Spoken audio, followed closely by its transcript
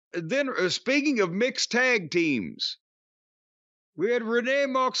then speaking of mixed tag teams, we had Renee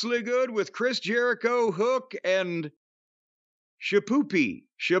Moxley good with Chris Jericho, Hook, and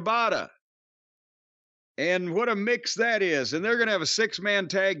Shibata. And what a mix that is. And they're going to have a 6-man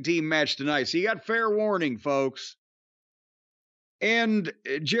tag team match tonight. So you got fair warning, folks. And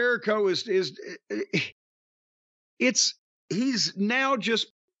Jericho he's now just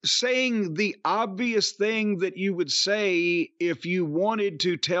saying the obvious thing that you would say if you wanted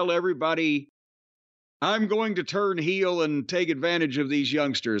to tell everybody, I'm going to turn heel and take advantage of these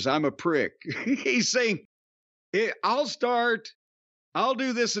youngsters. I'm a prick. He's saying, I'll start. I'll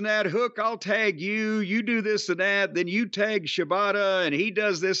do this and that. Hook, I'll tag you. You do this and that. Then you tag Shibata, and he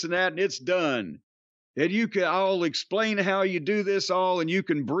does this and that, and it's done. And I'll explain how you do this all, and you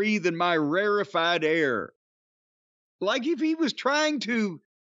can breathe in my rarefied air. Like if he was trying to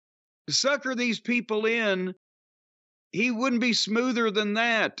sucker these people in, he wouldn't be smoother than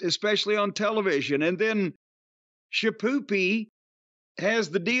that, especially on television. And then Shapoopy has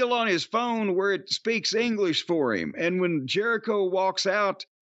the deal on his phone where it speaks English for him. And when Jericho walks out,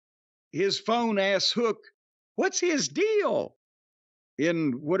 his phone asks Hook, what's his deal?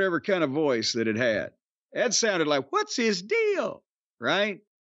 In whatever kind of voice that it had. That sounded like, what's his deal? Right?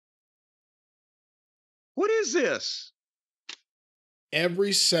 What is this?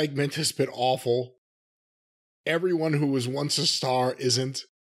 Every segment has been awful. Everyone who was once a star isn't.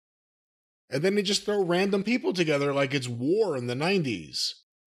 And then they just throw random people together like it's war in the 90s.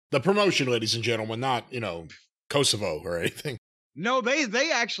 The promotion, ladies and gentlemen, not, Kosovo or anything. No,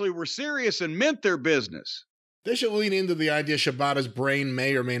 they actually were serious and meant their business. They should lean into the idea Shibata's brain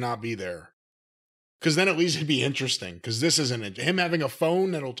may or may not be there. Because then at least it'd be interesting. Because this isn't it. Him having a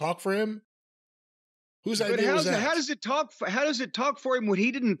phone that'll talk for him? Whose idea was that? How does it talk for him when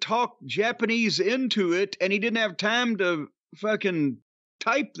he didn't talk Japanese into it and he didn't have time to fucking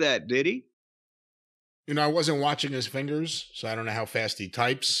type that, did he? I wasn't watching his fingers, so I don't know how fast he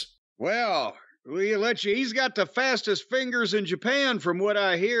types. Well, we'll let you. He's got the fastest fingers in Japan, from what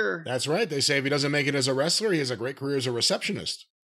I hear. That's right. They say if he doesn't make it as a wrestler, he has a great career as a receptionist.